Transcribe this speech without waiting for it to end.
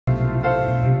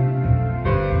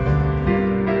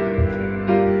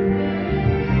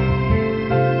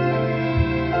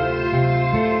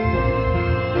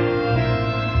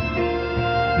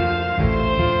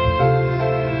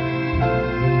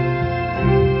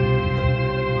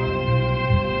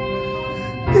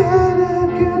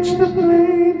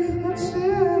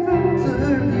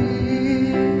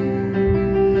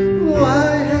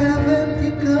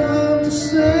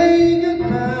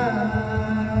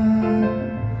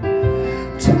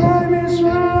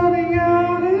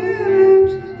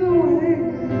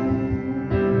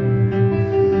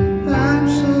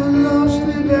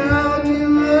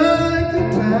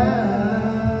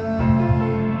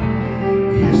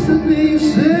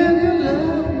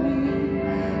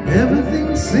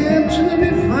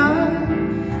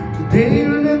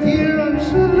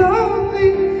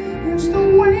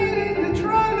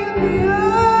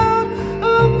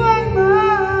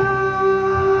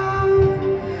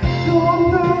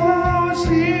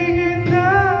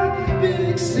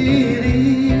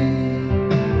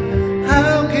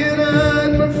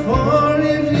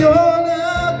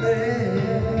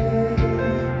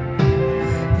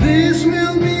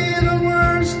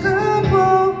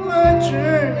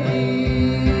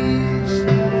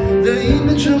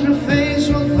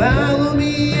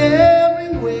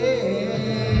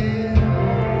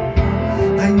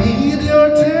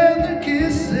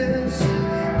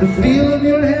feel of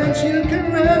your hands you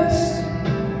caress.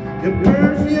 Your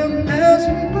perfume has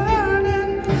me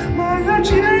burning. My heart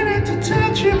yearning to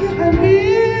touch you. I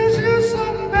miss you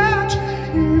so much.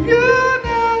 If you're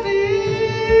not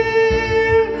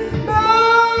here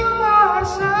by my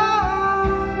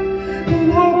side, don't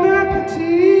hold back the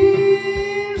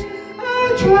tears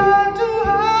I try to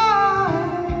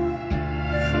hide.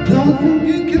 Don't think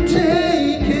you can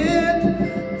take it.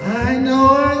 I know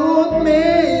I won't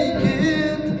make it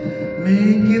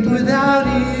without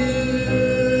you.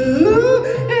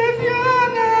 If you're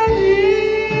not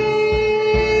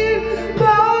here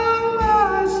by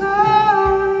my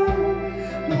side,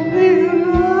 only your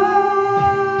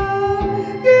love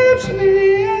gives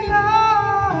me a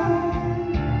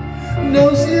life. No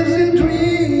sense in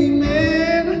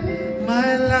dreaming,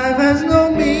 my life has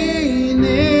no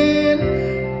meaning.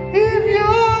 If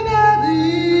you're not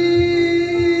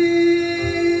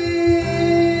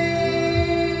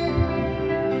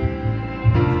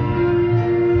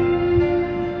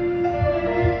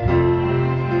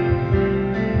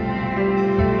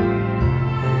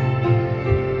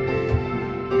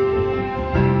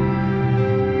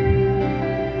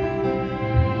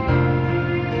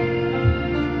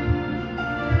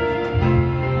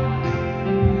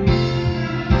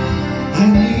I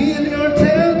need your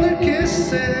tender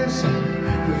kisses,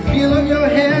 the feel of your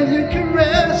hand you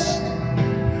caressed.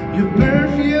 Your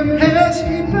perfume has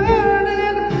me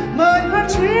burning. My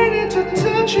heart's ready to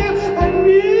touch you. I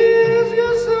miss you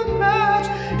so much.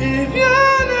 If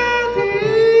you're not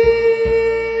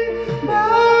here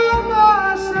by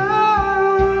my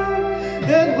side,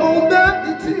 and hold back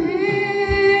the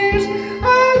tears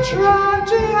I try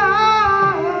to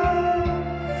hide.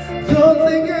 Don't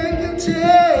think I can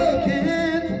take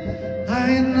it.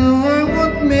 I know I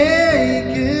won't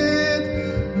make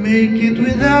it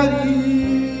without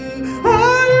you.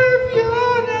 Oh, if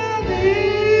you're not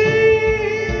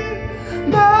here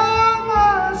by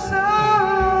my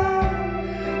side,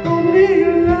 only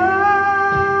your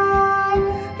love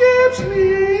gives me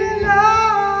a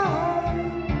life.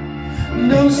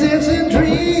 No sense in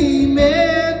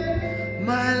dreaming,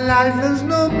 my life has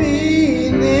no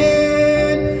meaning.